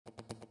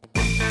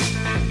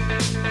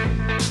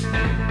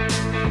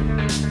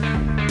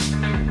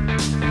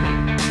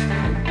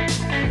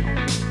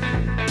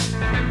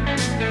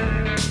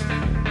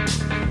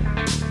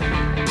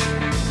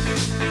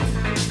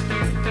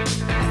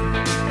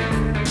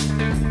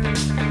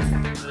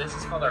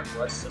called our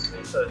Blood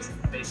Simple, so it's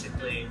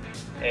basically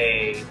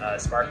a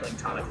sparkling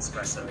tonic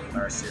espresso with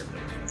our syrup.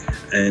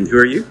 And who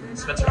are you?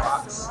 Spencer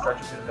Fox,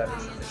 Director of Food and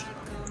Beverage for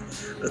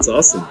Fishing. That's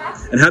awesome.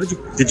 And how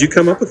did you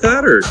come up with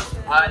that, or?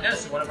 No,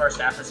 so one of our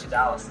staffers in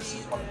Dallas, this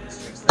is one of the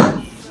drinks that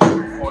he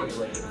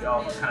formulated. We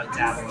all kind of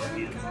dabble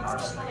in our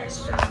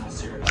experimental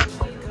syrup.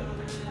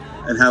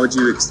 And how would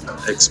you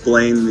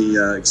explain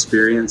the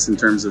experience in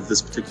terms of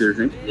this particular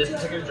drink? This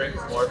particular drink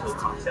is more of a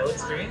cocktail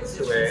experience,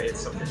 to where it's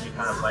something you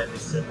kind of lightly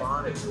sip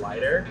on. It's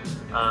lighter.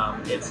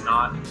 It's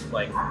not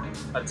like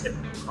a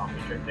typical coffee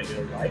drink that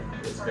you'll like.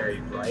 It's very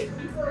bright,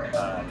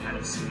 kind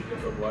of sweet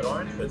with the blood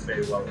orange, but it's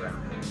very well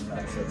rounded.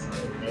 So it's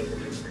not a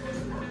negative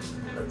experience,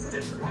 but it's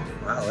different.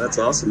 Wow, that's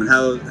awesome. And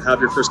how have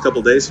your first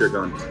couple days here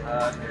gone?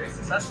 Very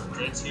successful.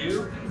 Day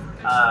 2.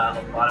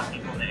 A lot of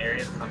people in the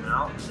area have come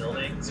out,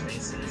 building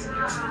spaces, and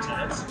also the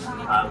tenants. We've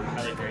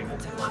had a very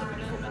good flood of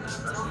people in this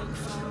first week.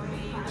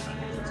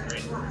 It's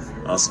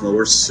great. Awesome. Well,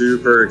 we're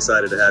super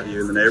excited to have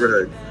you in the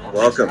neighborhood.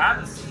 Welcome.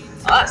 Thanks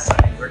for having us.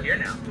 I mean, we're here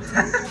now.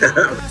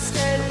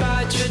 Stayed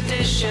by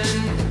tradition,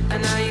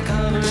 and now you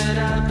cover it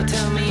up, but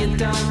tell me you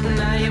don't, and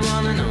now you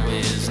wanna know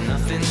is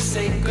nothing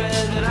sacred,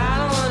 but I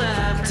don't wanna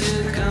have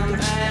to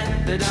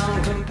compare, they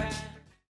don't compare.